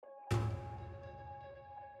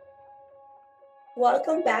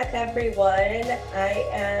Welcome back, everyone. I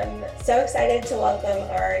am so excited to welcome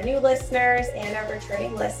our new listeners and our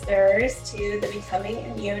returning listeners to the Becoming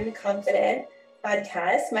Immune Confident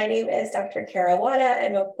podcast. My name is Dr. Kara Wada.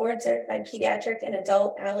 I'm a board-certified pediatric and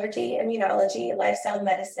adult allergy, immunology, lifestyle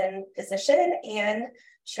medicine physician and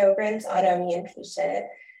Sjogren's autoimmune patient.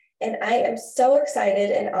 And I am so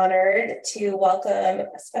excited and honored to welcome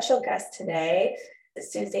a special guest today,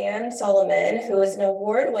 Suzanne Solomon, who is an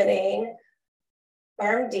award-winning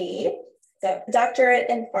PharmD, so doctorate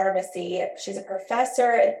in pharmacy. She's a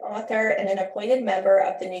professor, an author, and an appointed member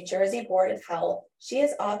of the New Jersey Board of Health. She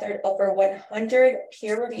has authored over 100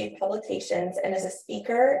 peer-reviewed publications and is a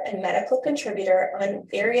speaker and medical contributor on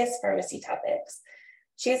various pharmacy topics.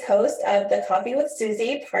 She's host of the Coffee with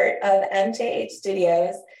Susie, part of MJH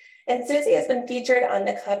Studios. And Susie has been featured on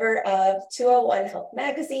the cover of 201 Health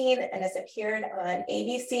magazine and has appeared on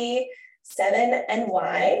ABC, 7 and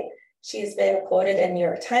Y. She's been quoted in New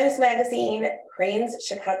York Times Magazine, Crain's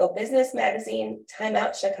Chicago Business Magazine, Time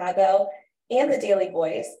Out Chicago, and The Daily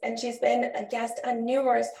Voice. And she's been a guest on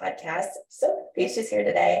numerous podcasts. So pleased she's here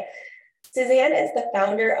today. Suzanne is the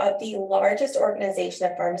founder of the largest organization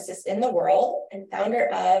of pharmacists in the world and founder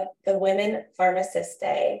of the Women Pharmacists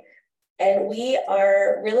Day. And we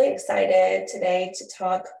are really excited today to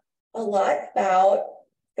talk a lot about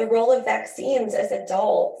the role of vaccines as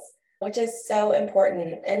adults, which is so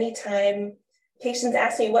important. Anytime patients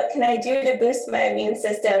ask me, what can I do to boost my immune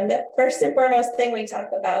system? The first and foremost thing we talk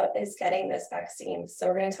about is getting this vaccine. So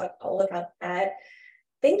we're going to talk all about that.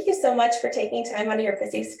 Thank you so much for taking time out of your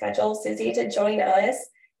busy schedule, Susie, to join us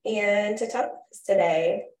and to talk with us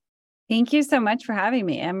today. Thank you so much for having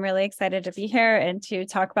me. I'm really excited to be here and to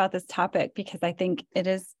talk about this topic because I think it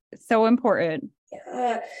is so important.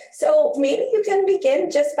 Yeah. So maybe you can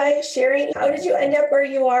begin just by sharing, how did you end up where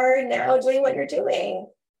you are now doing what you're doing?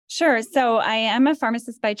 Sure. So I am a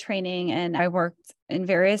pharmacist by training and I worked in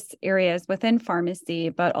various areas within pharmacy,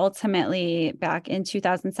 but ultimately back in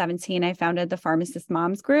 2017, I founded the Pharmacist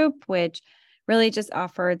Moms Group, which really just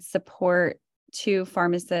offered support to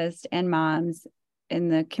pharmacists and moms in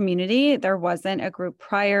the community. There wasn't a group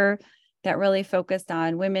prior that really focused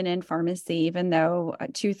on women in pharmacy, even though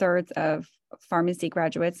 2/3 of pharmacy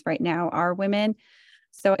graduates right now are women.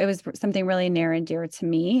 So it was something really near and dear to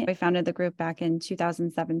me. I founded the group back in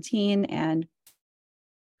 2017 and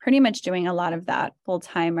pretty much doing a lot of that full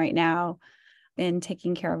time right now and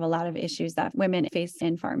taking care of a lot of issues that women face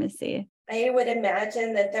in pharmacy. I would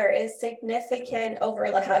imagine that there is significant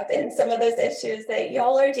overlap in some of those issues that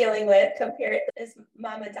y'all are dealing with compared to as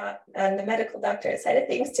mama doc on the medical doctor side of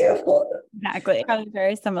things too. Exactly. Probably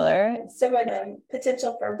very similar. Some of the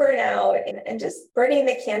potential for burnout and just burning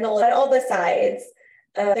the candle on all the sides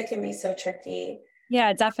that can be so tricky.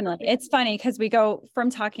 Yeah, definitely. It's funny because we go from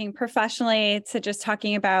talking professionally to just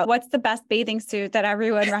talking about what's the best bathing suit that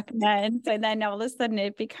everyone recommends. And then all of a sudden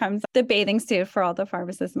it becomes the bathing suit for all the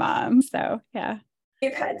pharmacist moms. So, yeah.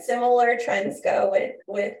 You've had similar trends go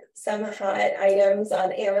with some hot items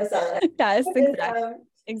on Amazon. Yes,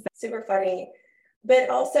 exactly. Super funny. But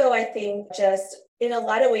also, I think just in a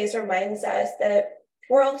lot of ways reminds us that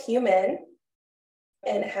we're all human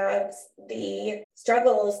and have the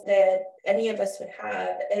struggles that any of us would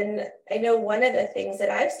have. And I know one of the things that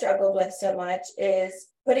I've struggled with so much is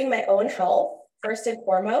putting my own health first and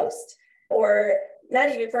foremost, or not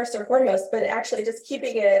even first or foremost, but actually just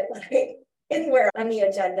keeping it like anywhere on the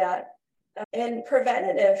agenda. And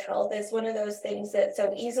preventative health is one of those things that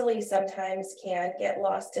so easily sometimes can get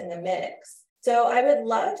lost in the mix. So I would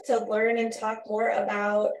love to learn and talk more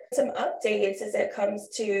about some updates as it comes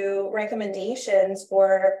to recommendations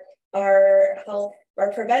for our health,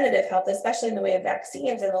 our preventative health, especially in the way of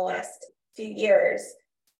vaccines in the last few years.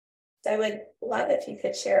 So I would love if you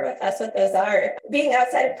could share with us what those are. Being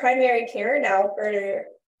outside of primary care now for,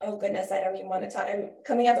 oh goodness, I don't even want to talk. I'm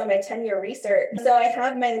coming up on my 10-year research. So I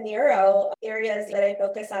have my neuro areas that I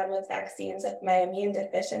focus on with vaccines with my immune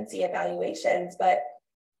deficiency evaluations, but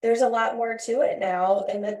there's a lot more to it now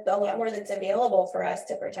and a lot more that's available for us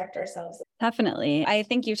to protect ourselves. Definitely. I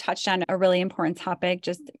think you touched on a really important topic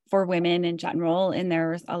just for women in general. And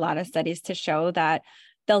there's a lot of studies to show that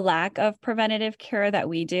the lack of preventative care that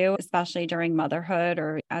we do, especially during motherhood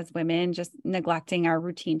or as women, just neglecting our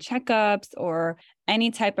routine checkups or any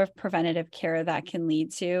type of preventative care that can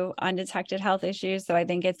lead to undetected health issues. So I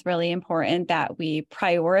think it's really important that we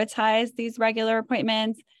prioritize these regular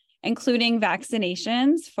appointments, including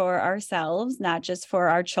vaccinations for ourselves, not just for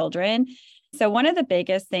our children. So one of the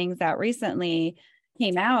biggest things that recently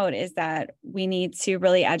came out is that we need to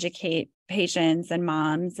really educate patients and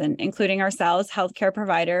moms, and including ourselves, healthcare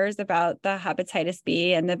providers, about the hepatitis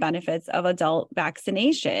B and the benefits of adult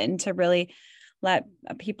vaccination, to really let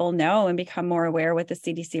people know and become more aware with the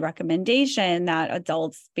CDC recommendation that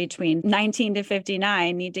adults between 19 to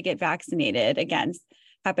 59 need to get vaccinated against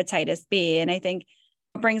hepatitis B. And I think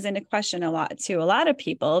it brings into question a lot of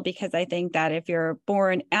people, because I think that if you're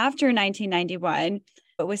born after 1991,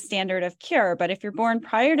 it was standard of care. But if you're born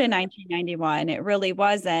prior to 1991, it really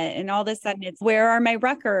wasn't. And all of a sudden it's, where are my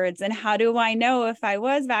records? And how do I know if I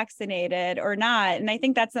was vaccinated or not? And I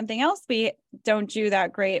think that's something else we don't do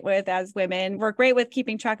that great with as women. We're great with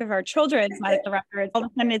keeping track of our children's medical records. All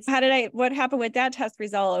of a sudden it's, what happened with that test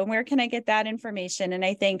result? And where can I get that information? And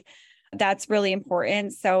I think that's really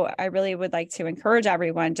important. So I really would like to encourage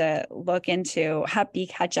everyone to look into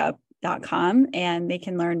hepbcatchup.com, and they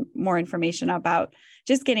can learn more information about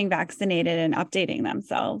just getting vaccinated and updating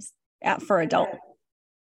themselves for adults.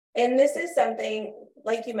 And this is something,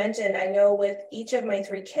 like you mentioned, I know with each of my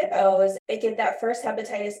 3 kiddos, they get that first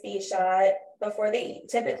hepatitis B shot before they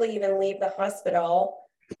typically even leave the hospital.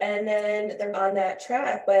 And then they're on that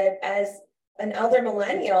track. But as an elder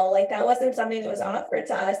millennial, like, that wasn't something that was offered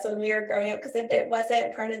to us when we were growing up, because it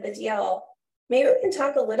wasn't part of the deal. Maybe we can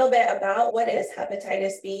talk a little bit about what is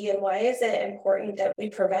hepatitis B and why is it important that we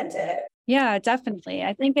prevent it? Yeah, definitely.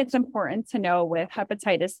 I think it's important to know with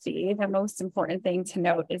hepatitis B, the most important thing to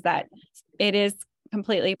note is that it is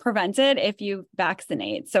completely prevented if you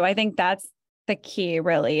vaccinate. So I think that's the key,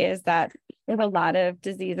 really, is that with a lot of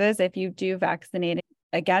diseases, if you do vaccinate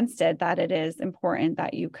against it, that it is important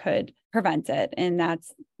that you could prevent it. And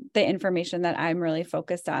that's the information that I'm really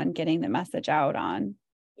focused on getting the message out on.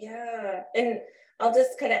 Yeah. And I'll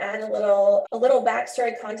just kind of add a little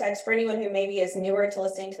backstory context for anyone who maybe is newer to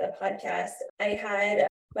listening to the podcast. I had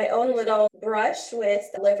my own little brush with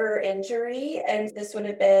liver injury, and this would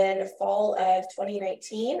have been fall of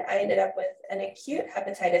 2019. I ended up with an acute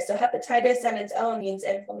hepatitis. So hepatitis on its own means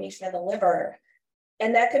inflammation of the liver,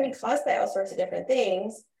 and that can be caused by all sorts of different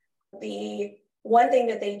things. The one thing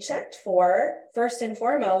that they checked for, first and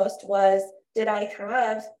foremost, was, did I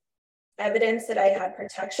have evidence that I had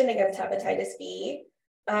protection against hepatitis B?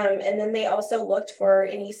 And then they also looked for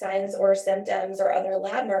any signs or symptoms or other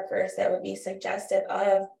lab markers that would be suggestive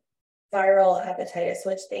of viral hepatitis,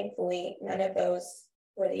 which thankfully none of those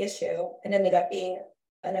were the issue. It ended up being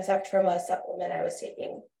an effect from a supplement I was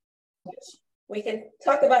taking, which we can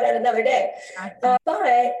talk about it another day. But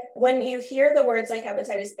when you hear the words like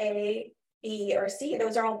hepatitis A, B, or C,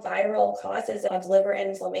 those are all viral causes of liver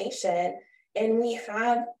inflammation. And we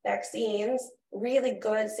have vaccines, really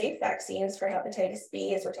good, safe vaccines for hepatitis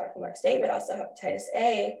B, as we're talking about today, but also hepatitis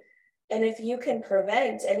A. And if you can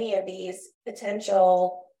prevent any of these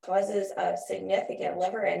potential causes of significant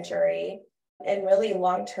liver injury and really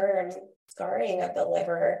long-term scarring of the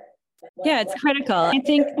liver. Yeah, it's critical. I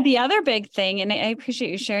think the other big thing, and I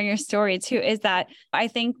appreciate you sharing your story too, is that I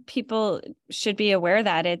think people should be aware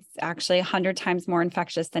that it's actually 100 times more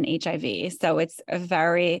infectious than HIV. So it's a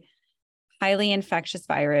very highly infectious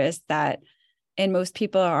virus and most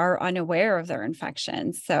people are unaware of their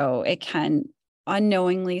infection. So it can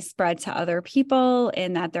unknowingly spread to other people,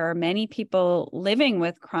 and that there are many people living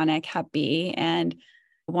with chronic Hep B, and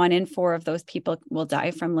 1 in 4 of those people will die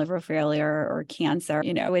from liver failure or cancer.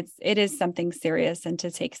 It is something serious and to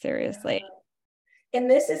take seriously. And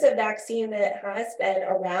this is a vaccine that has been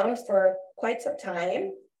around for quite some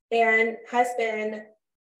time and has been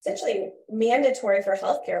essentially mandatory for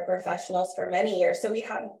healthcare professionals for many years. So we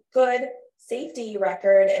have good safety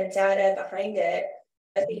record and data behind it.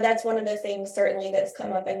 I think that's one of the things certainly that's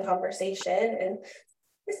come up in conversation, and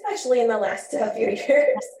especially in the last few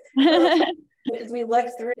years. As we look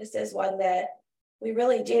through, this is one that we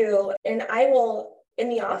really do. And I will, in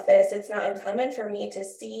the office, it's not uncommon for me to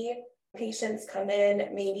see patients come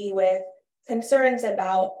in maybe with concerns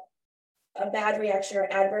about a bad reaction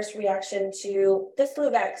or adverse reaction to the flu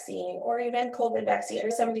vaccine or even COVID vaccine,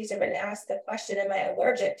 or somebody's even asked the question, am I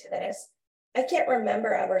allergic to this? I can't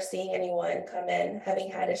remember ever seeing anyone come in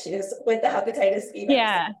having had issues with the hepatitis B vaccine.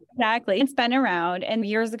 Yeah, exactly. It's been around. And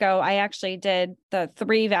years ago, I actually did the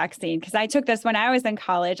 3 vaccine because I took this when I was in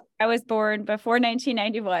college. I was born before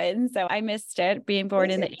 1991, so I missed it, being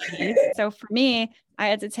born in the 80s. So for me, I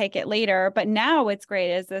had to take it later. But now what's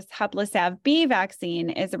great is this HEPLISAV-B vaccine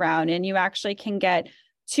is around, and you actually can get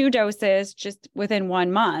 2 doses just within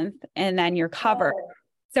 1 month, and then you're covered.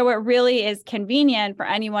 So it really is convenient for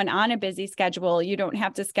anyone on a busy schedule. You don't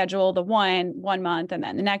have to schedule the one month and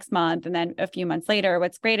then the next month and then a few months later.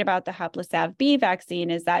 What's great about the HEPLISAV-B vaccine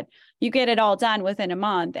is that you get it all done within a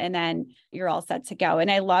month and then you're all set to go. And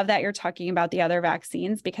I love that you're talking about the other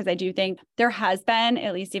vaccines, because I do think there has been,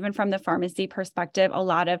 at least even from the pharmacy perspective, a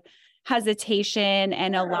lot of hesitation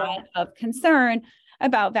and a lot of concern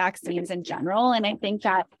about vaccines in general. And I think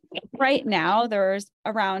that right now there's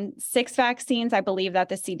around 6 vaccines, I believe, that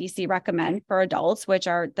the CDC recommend for adults, which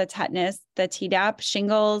are the tetanus, the Tdap,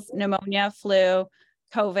 shingles, pneumonia, flu,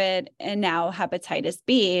 COVID, and now hepatitis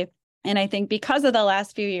B. And I think because of the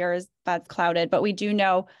last few years, that's clouded, but we do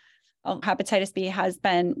know hepatitis B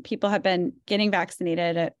people have been getting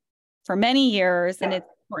vaccinated for many years. And it's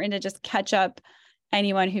important to just catch up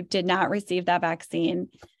anyone who did not receive that vaccine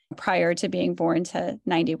prior to being born to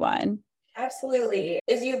 91. Absolutely.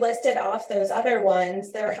 As you listed off those other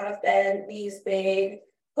ones, there have been these big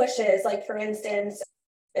pushes, like for instance,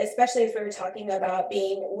 especially if we were talking about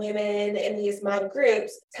being women in these mom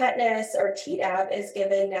groups, tetanus or Tdap is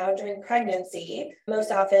given now during pregnancy,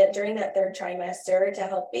 most often during that 3rd trimester, to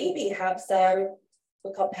help baby have some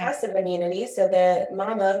we call passive immunity, so the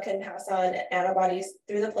mama can pass on antibodies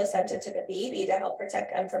through the placenta to the baby to help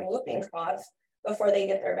protect them from whooping cough before they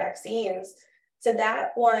get their vaccines. So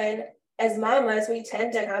that one, as mamas, we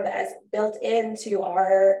tend to have as built into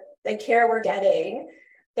the care we're getting.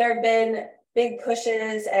 There have been big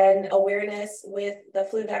pushes and awareness with the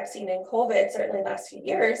flu vaccine and COVID, certainly the last few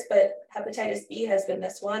years, but hepatitis B has been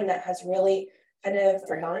this one that has really kind of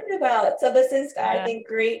forgotten about. So this is, I think,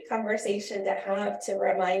 great conversation to have to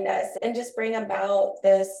remind us and just bring about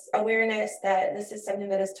this awareness that this is something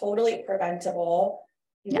that is totally preventable.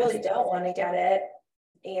 You really don't want to get it,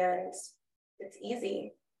 and it's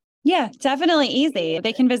easy. Yeah, definitely easy.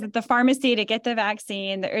 They can visit the pharmacy to get the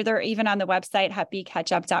vaccine, or they're even on the website,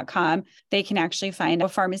 hepbcatchup.com. They can actually find a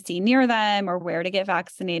pharmacy near them or where to get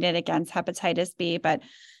vaccinated against hepatitis B. But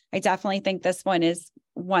I definitely think this one is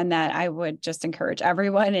one that I would just encourage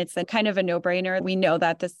everyone. It's a kind of a no-brainer. We know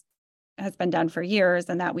that this has been done for years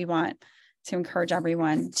and that we want to encourage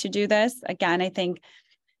everyone to do this. Again, I think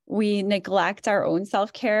we neglect our own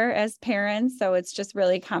self-care as parents. So it's just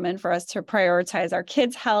really common for us to prioritize our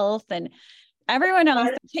kids' health and everyone else.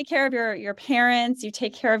 Take care of your parents, you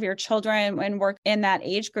take care of your children, and work in that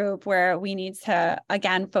age group where we need to,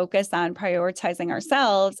 again, focus on prioritizing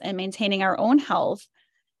ourselves and maintaining our own health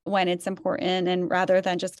when it's important, and rather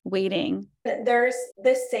than just waiting. There's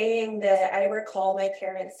this saying that I recall my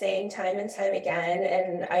parents saying time and time again,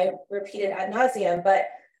 and I repeat it ad nauseum, but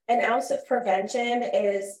an ounce of prevention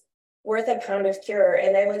is worth a pound of cure.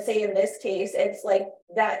 And I would say in this case, it's like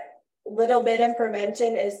that little bit of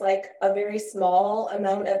prevention is like a very small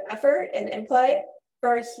amount of effort and input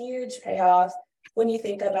for a huge payoff when you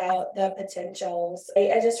think about the potentials.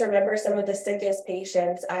 I just remember some of the sickest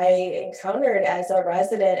patients I encountered as a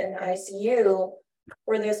resident in ICU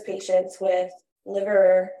were those patients with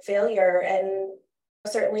liver failure, and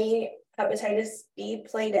certainly hepatitis B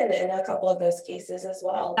played in a couple of those cases as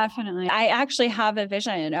well. Definitely. I actually have a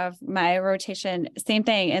vision of my rotation, same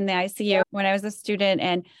thing in the ICU when I was a student,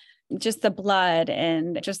 and just the blood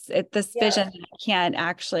and just this vision that I can't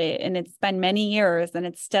actually, and it's been many years and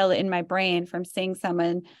it's still in my brain from seeing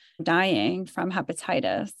someone dying from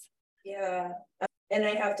hepatitis. Yeah. And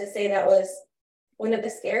I have to say that was one of the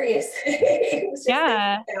scariest things.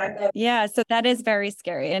 Yeah. So that is very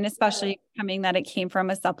scary. And especially coming that it came from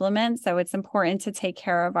a supplement. So it's important to take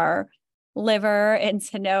care of our liver and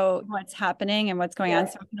to know what's happening and what's going on.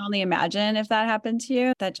 So I can only imagine if that happened to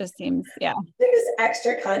you. That just seems, It is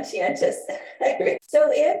extra conscientious. So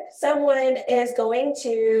if someone is going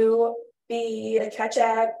to the Catch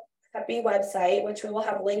Up Hep B website, which we will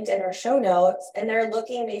have linked in our show notes, and they're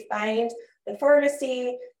looking, they find the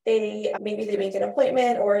pharmacy, maybe they make an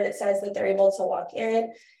appointment, or it says that they're able to walk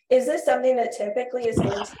in. Is this something that typically is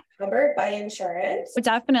going to be covered by insurance?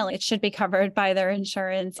 Definitely. It should be covered by their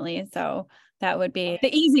insurance. So that would be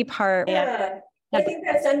the easy part. Yeah. I think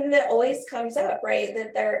that's something that always comes up, right?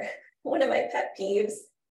 That they're one of my pet peeves,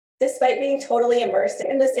 despite being totally immersed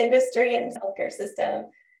in this industry and healthcare system,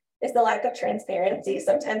 is the lack of transparency.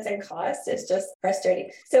 Sometimes in cost is just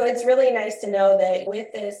frustrating. So it's really nice to know that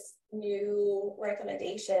with this new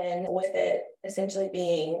recommendation, with it essentially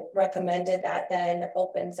being recommended, that then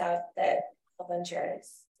opens up that health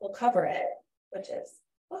insurance will cover it, which is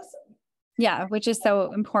awesome. Yeah, which is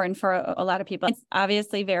so important for a lot of people. It's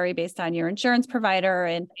obviously vary based on your insurance provider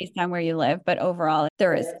and based on where you live, but overall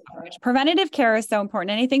there is coverage. Preventative care is so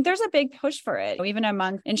important. And I think there's a big push for it, even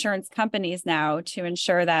among insurance companies now, to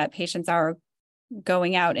ensure that patients are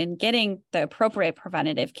going out and getting the appropriate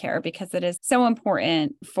preventative care, because it is so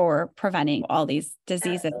important for preventing all these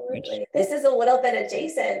diseases. Absolutely. This is a little bit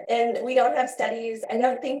adjacent, and we don't have studies. I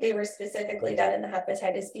don't think they were specifically done in the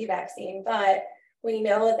hepatitis B vaccine, but we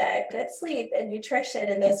know that good sleep and nutrition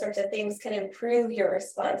and those sorts of things can improve your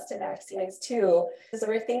response to vaccines too. So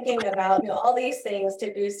we're thinking about all these things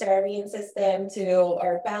to boost our immune system, to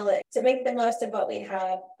our ballot, to make the most of what we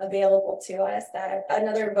have available to us. That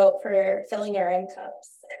another vote for filling our end cups.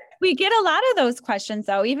 We get a lot of those questions,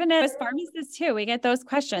 though, even as pharmacists too. We get those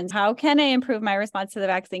questions. How can I improve my response to the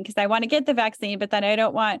vaccine? Because I want to get the vaccine, but then I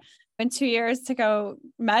don't want in 2 years to go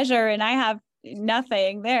measure and I have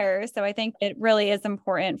nothing there. So I think it really is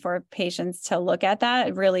important for patients to look at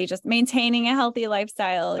that, really just maintaining a healthy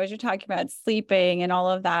lifestyle. As you're talking about sleeping and all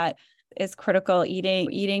of that is critical.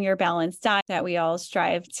 Eating your balanced diet that we all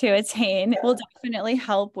strive to attain will definitely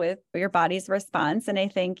help with your body's response. And I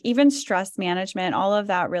think even stress management, all of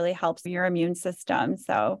that really helps your immune system.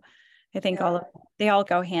 So I think they all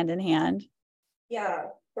go hand in hand. Yeah,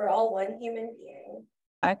 we're all one human being.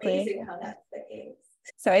 Exactly. Amazing how that's the case.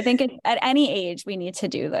 So I think at any age, we need to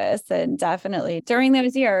do this. And definitely during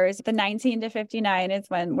those years, the 19 to 59 is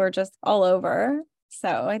when we're just all over.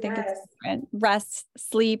 So I think it's different. Rest,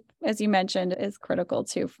 sleep, as you mentioned, is critical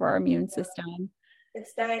too for our immune system.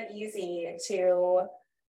 It's not easy to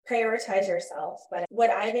prioritize yourself, but what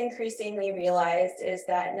I've increasingly realized is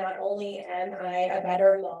that not only am I a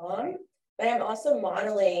better mom, but I'm also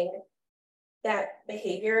modeling that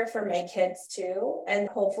behavior for my kids too. And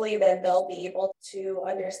hopefully then they'll be able to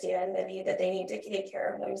understand the need that they need to take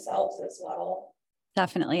care of themselves as well.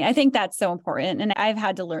 Definitely. I think that's so important. And I've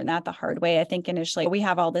had to learn that the hard way. I think initially we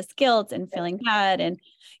have all this guilt and feeling bad. And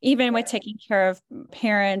even with taking care of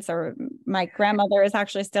parents, or my grandmother is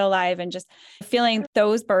actually still alive, and just feeling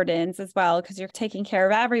those burdens as well, because you're taking care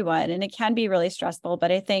of everyone. And it can be really stressful.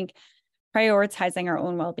 But I think prioritizing our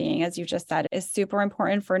own well-being, as you just said, is super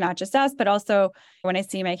important for not just us, but also when I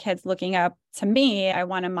see my kids looking up to me, I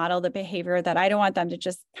want to model the behavior that I don't want them to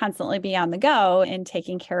just constantly be on the go and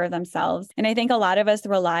taking care of themselves. And I think a lot of us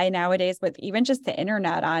rely nowadays with even just the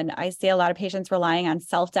internet I see a lot of patients relying on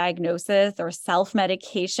self-diagnosis or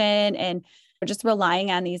self-medication, and just relying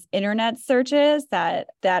on these internet searches that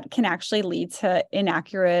can actually lead to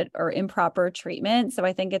inaccurate or improper treatment. So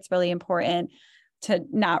I think it's really important to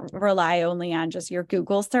not rely only on just your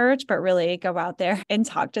Google search, but really go out there and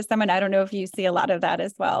talk to someone. I don't know if you see a lot of that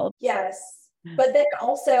as well. Yes. But then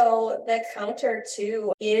also the counter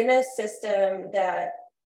to, in a system that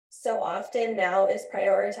so often now is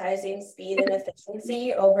prioritizing speed and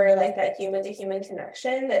efficiency over like that human to human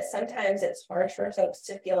connection, that sometimes it's hard for folks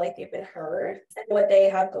to feel like they've been heard. And what they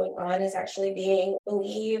have going on is actually being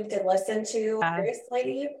believed and listened to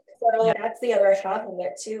seriously. So that's the other half of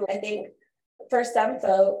it too. I think for some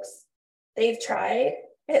folks, they've tried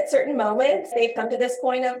at certain moments, they've come to this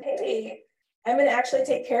point of, hey, I'm going to actually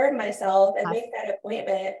take care of myself and make that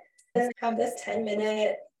appointment and have this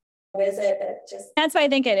 10-minute visit. That's why I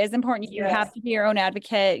think it is important. You have to be your own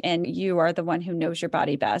advocate, and you are the one who knows your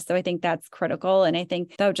body best. So I think that's critical. And I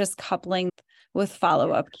think though, just coupling with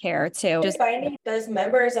follow-up care too. Just finding those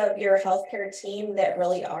members of your healthcare team that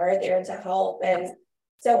really are there to help. And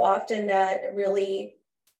so often that really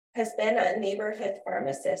has been a neighborhood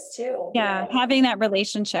pharmacist too. Yeah, having that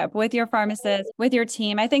relationship with your pharmacist, with your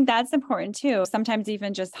team. I think that's important too. Sometimes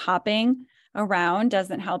even just hopping around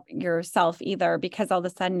doesn't help yourself either, because all of a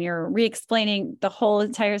sudden you're re-explaining the whole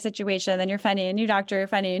entire situation. Then you're finding a new doctor, you're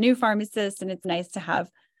finding a new pharmacist, and it's nice to have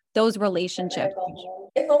those relationships.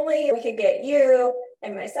 If only we could get you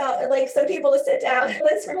and myself, like some people to sit down and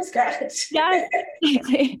list from scratch. Yes,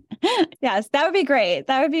 yes, that would be great.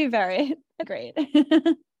 That would be very great.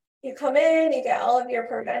 You come in, you get all of your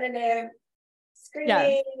preventative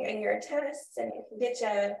screening and your tests, and you can get you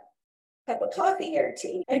a cup of coffee or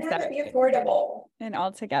tea, and have it be affordable. And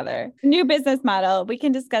all together. New business model. We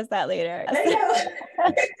can discuss that later.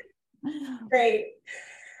 I know. Great.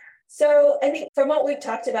 So I think from what we've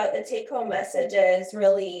talked about, the take-home message is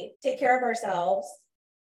really take care of ourselves,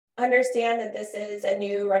 understand that this is a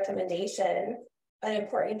new recommendation. An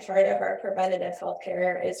important part of our preventative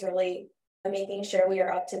healthcare is really making sure we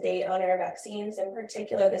are up to date on our vaccines, in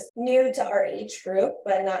particular this new to our age group,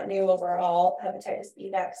 but not new overall, hepatitis B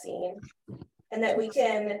vaccine, and that we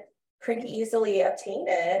can pretty easily obtain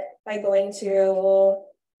it by going to,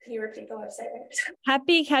 can you repeat the website?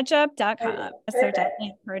 happyketchup.com. So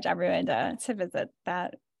definitely encourage everyone to visit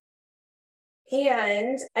that.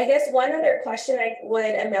 And I guess one other question I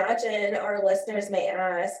would imagine our listeners may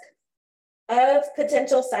ask, of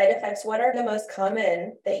potential side effects, what are the most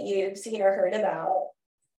common that you've seen or heard about?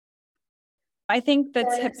 I think the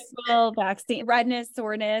Soreness. typical vaccine, redness,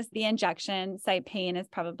 soreness, the injection site pain is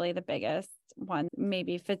probably the biggest one,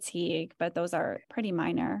 maybe fatigue, but those are pretty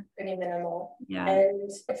minor. Pretty minimal. Yeah.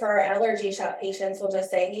 And for our allergy shop patients, we'll just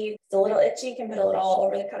say, hey, it's a little itchy, you can put a little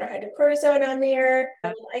over-the-counter hydrocortisone on there, a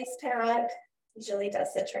little ice pack. Usually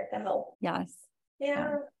does the trick to help. Yes.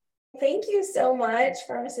 Yeah. Thank you so much,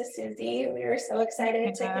 Pharmacist Susie. We were so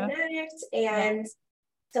excited to connect and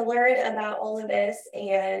to learn about all of this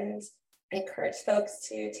and encourage folks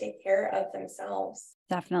to take care of themselves.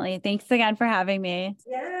 Definitely. Thanks again for having me.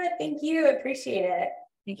 Yeah, thank you. Appreciate it.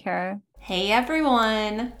 Take care. Hey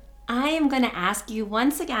everyone. I am going to ask you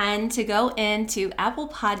once again to go into Apple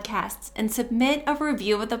Podcasts and submit a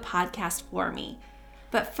review of the podcast for me.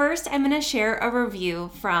 But first, I'm going to share a review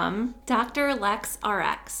from Dr. Lex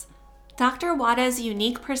RX. Dr. Wada's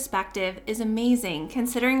unique perspective is amazing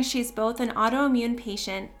considering she's both an autoimmune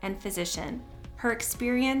patient and physician. Her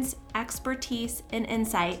experience, expertise, and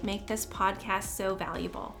insight make this podcast so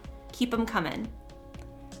valuable. Keep them coming.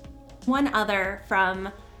 One other from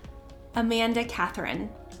Amanda Catherine.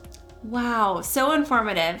 Wow, so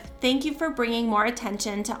informative. Thank you for bringing more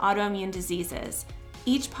attention to autoimmune diseases.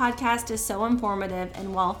 Each podcast is so informative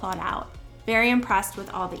and well thought out. Very impressed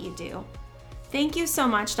with all that you do. Thank you so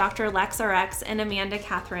much, Dr. Lex RX and Amanda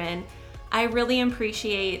Catherine. I really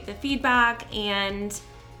appreciate the feedback and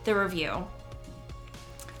the review.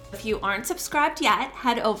 If you aren't subscribed yet,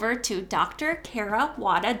 head over to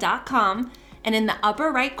drkarawada.com and in the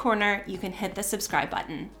upper right corner, you can hit the subscribe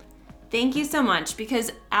button. Thank you so much,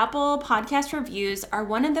 because Apple Podcast reviews are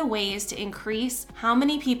one of the ways to increase how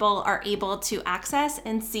many people are able to access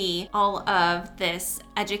and see all of this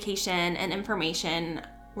education and information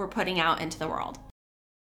we're putting out into the world.